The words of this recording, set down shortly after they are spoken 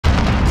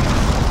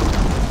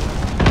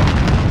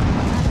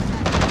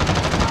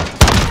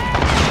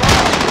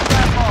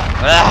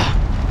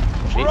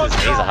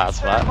this A's a hot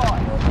spot.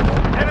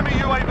 Enemy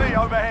UAV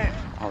overhead.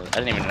 Oh, I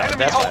didn't even know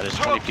that's why there's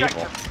 20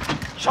 people.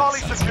 Charlie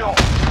secure.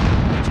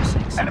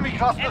 Enemy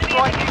cluster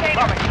strike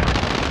incoming.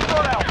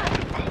 Got out.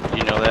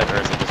 You know that, or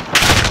is it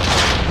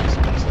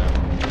just...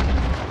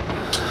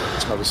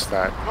 I noticed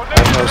that. I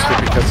noticed it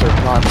because they're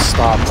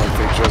non-stop, like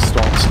they just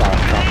don't stop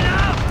coming.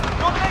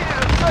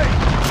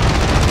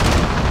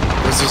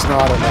 This is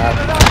not a map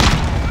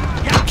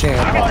you can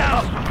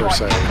bomb, per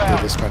se,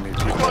 with this many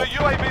people.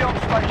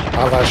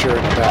 Unless you're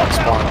in a bad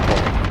spawn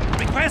point.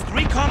 Request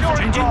recon for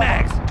changing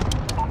mags.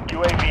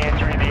 UAV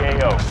entering the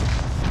AO.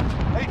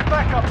 He's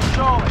back up to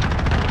Charlie.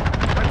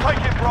 We're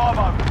taking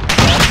Bravo.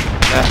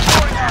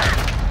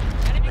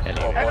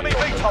 Enemy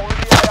VTOL in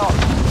the AO.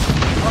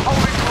 We're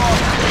holding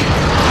Bravo.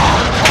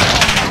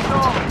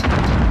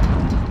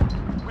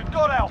 We've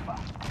got Alpha.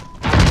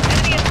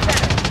 Enemy in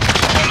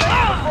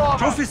center.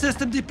 Trophy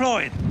system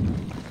deployed.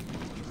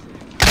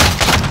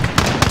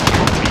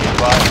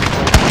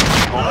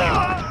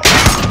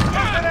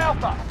 Houston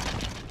Alpha.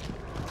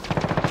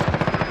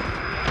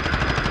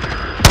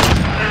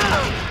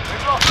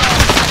 We've lost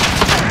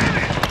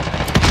Alpha.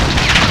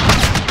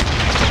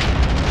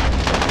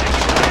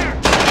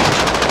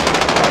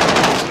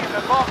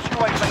 Advanced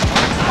UAV.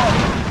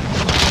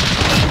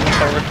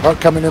 Oh,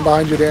 coming in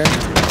behind you, Dan.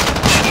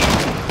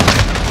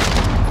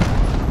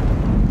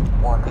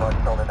 One blood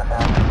cell and a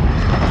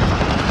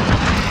half.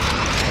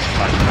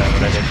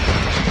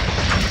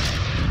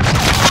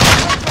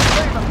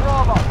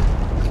 Bravo.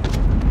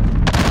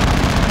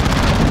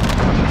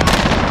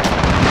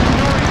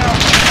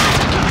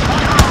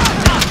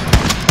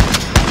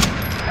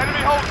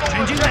 Enemy holds all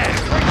Changing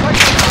objectives. mags.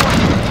 Retake the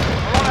point.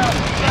 We're on out.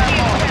 Stand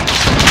by.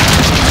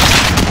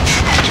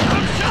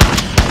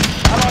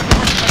 Allied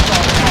cruise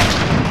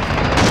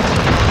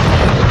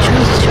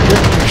Jesus, you're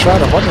getting me shot.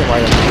 I'm wondering why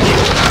I'm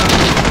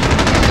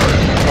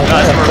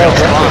That's for real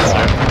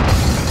sponsor.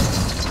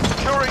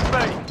 securing B.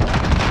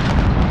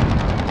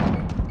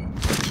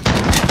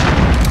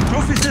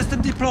 Trophy system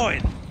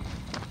deployed.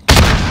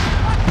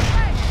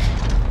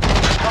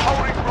 We're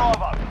holding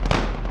Bravo.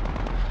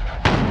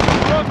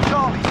 We're on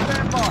Charlie.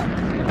 Stand by.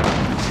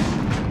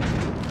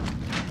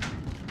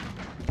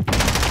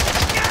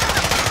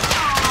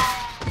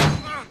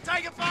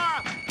 Taking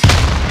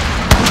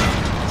fire.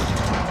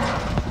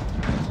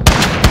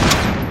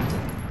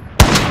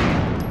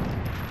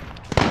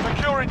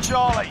 Securing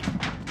Charlie.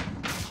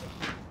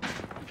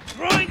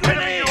 Throwing Enemy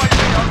grenade.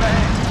 UAV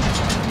overhead.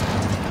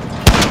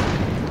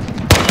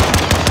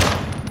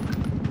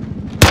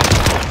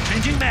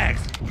 Changing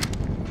mags.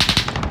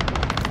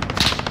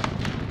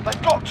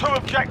 They've got two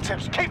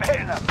objectives. Keep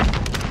hitting them.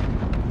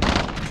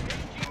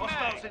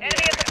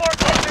 Enemy at the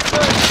forklift.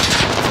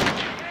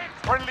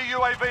 Friendly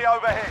UAV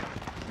overhead.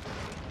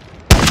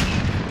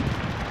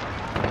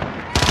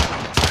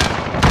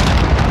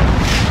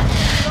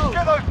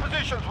 Get those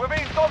positions. We're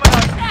being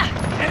dominated.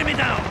 Enemy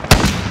down.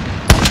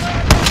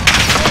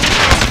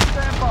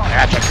 Stand by. I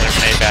gotta check their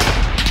grenade back.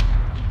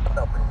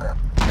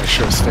 I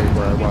should have stayed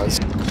where I was.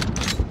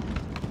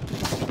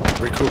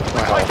 Recoup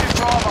my health. Taking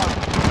Bravo.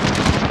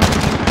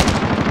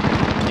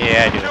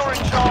 Yeah, I do.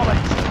 Securing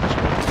Charlie.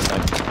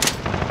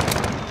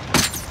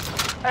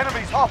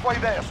 Enemies halfway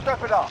there.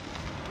 Step it up.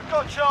 We've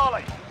got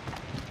Charlie.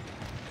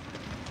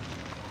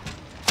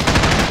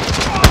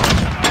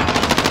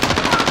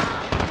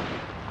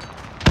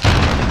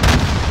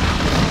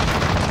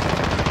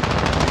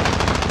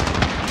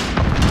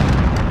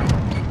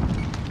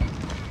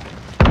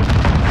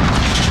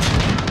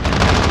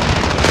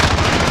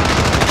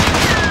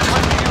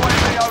 Friendly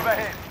UAV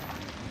overhead.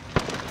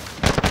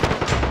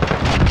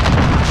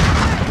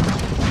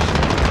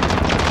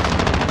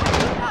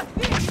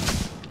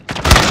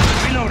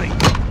 Reloading.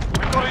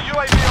 We've got a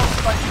UAV on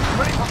station,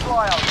 ready for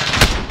flyover.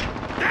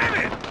 Damn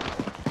it.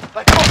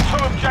 They've got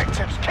two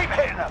objectives. Keep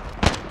hitting them.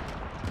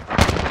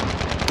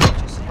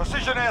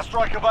 Precision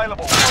airstrike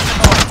available.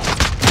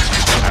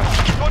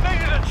 You're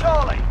needed at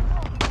Charlie.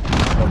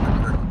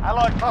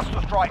 Allied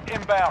cluster strike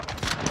inbound.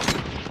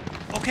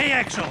 Okay,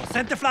 actual.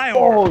 Send the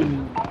flyover.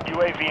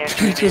 UAV He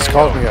entering just the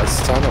called AO. me a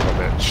son of a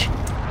bitch.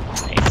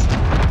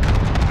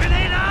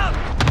 Grenade out.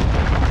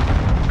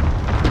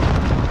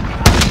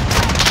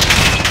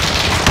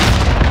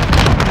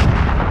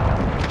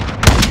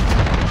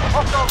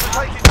 Hostiles are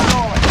taking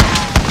Charlie.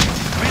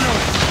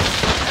 Reloading.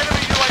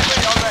 Enemy UAV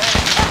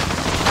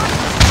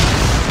overhead.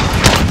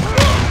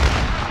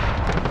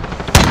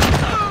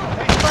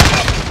 He's back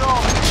up to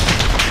Charlie.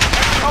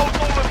 Enemy holds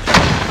all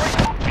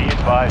objectives. Be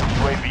advised,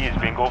 UAV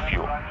is bingo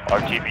fuel.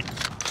 RTB.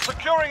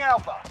 Securing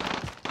Alpha.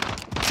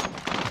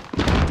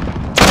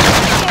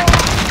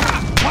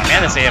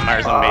 Man, this AMR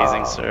is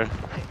amazing, sir.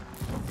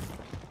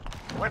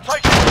 We're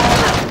taking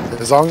Bravo.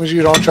 As long as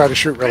you don't try to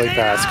shoot really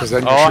fast, because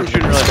then Oh, you're I'm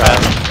shooting really this guy.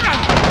 fast.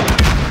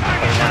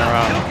 Run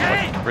around.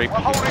 Okay. Like, break We're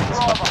people. holding It's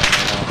Bravo.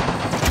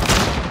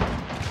 fucking-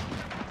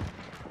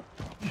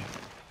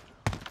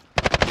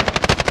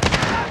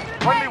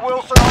 Friendly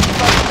Wilson on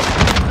station.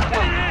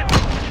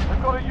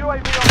 We've got a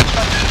UAV on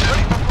station,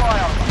 ready for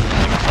flyover.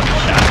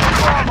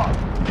 Bravo.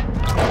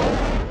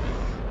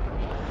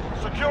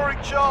 Securing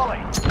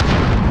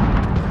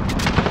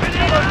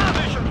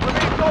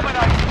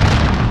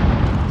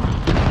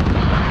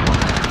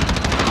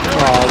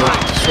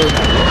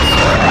Certainly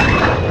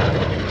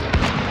is.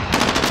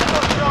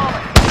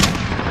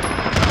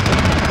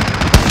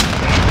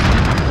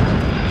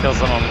 Kill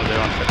someone with their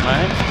own foot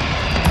mine.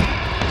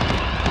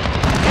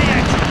 Okay,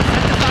 Actual,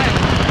 set the fire.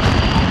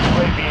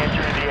 UAV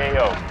entering the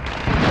AO.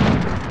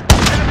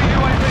 Enemy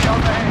UAV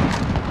overhead.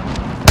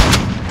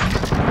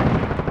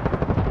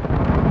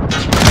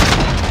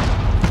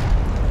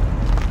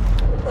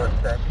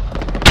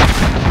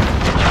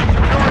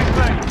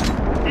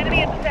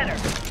 Enemy in the center.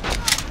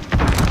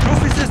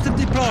 Trophy system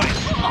deployed.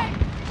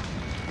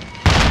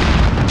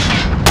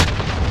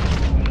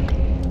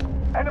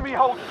 Enemy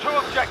holds 2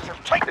 objectives.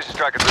 Take This is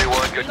Tracker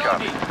 3-1, good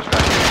copy.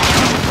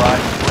 Five,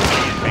 UAV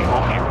is bingo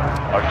fuel.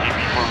 RTV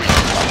for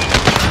resupply.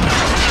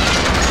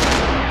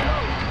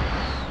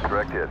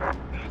 Direct hit.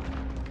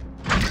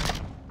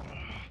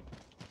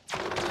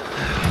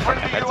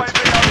 friendly UAV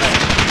overhead.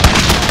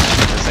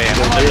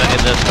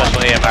 In the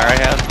special AMR I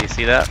have, do you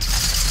see that?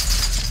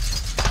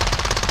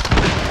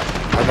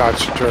 I'm not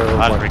sure On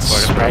what's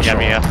recorder for special.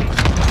 MEF.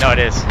 No, it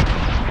is.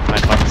 My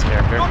fucking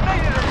character. You're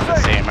needed at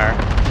It's sea. AMR.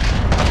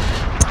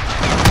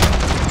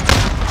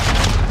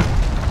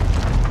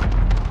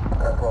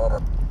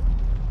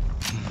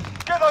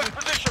 Get those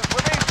positions.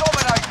 We're being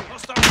dominated.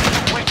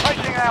 We're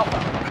taking Alpha.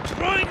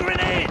 Throwing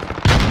grenade.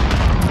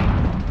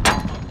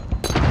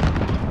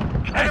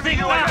 Enemy Anything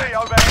UAV left?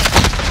 overhead.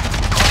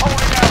 We're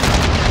holding Alpha.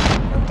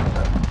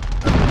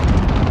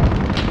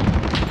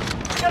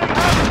 Getting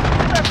out.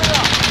 Step it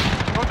up.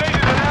 You're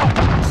needed at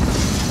Alpha.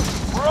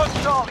 We're on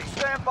Charlie.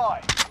 Stand by.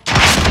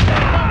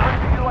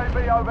 Friendly UAV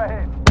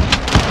overhead.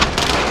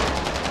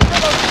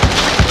 Get those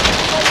positions.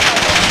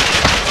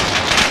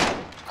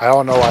 I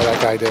don't know why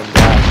that guy didn't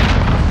die.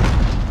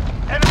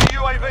 Enemy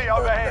UAV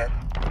overhead.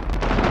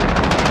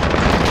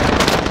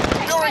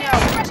 Securing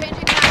Alpha.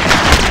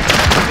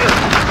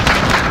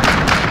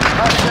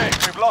 That's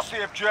it. We've lost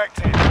the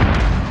objective.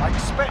 I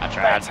expect I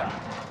tried. better.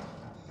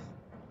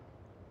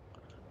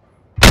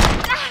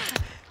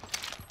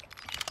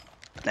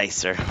 Nice,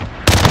 sir.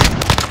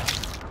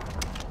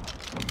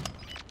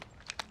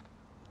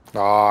 Oh,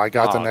 I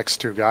got the Oh. next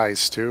 2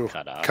 guys too.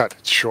 Cut off. Cut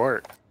it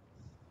short.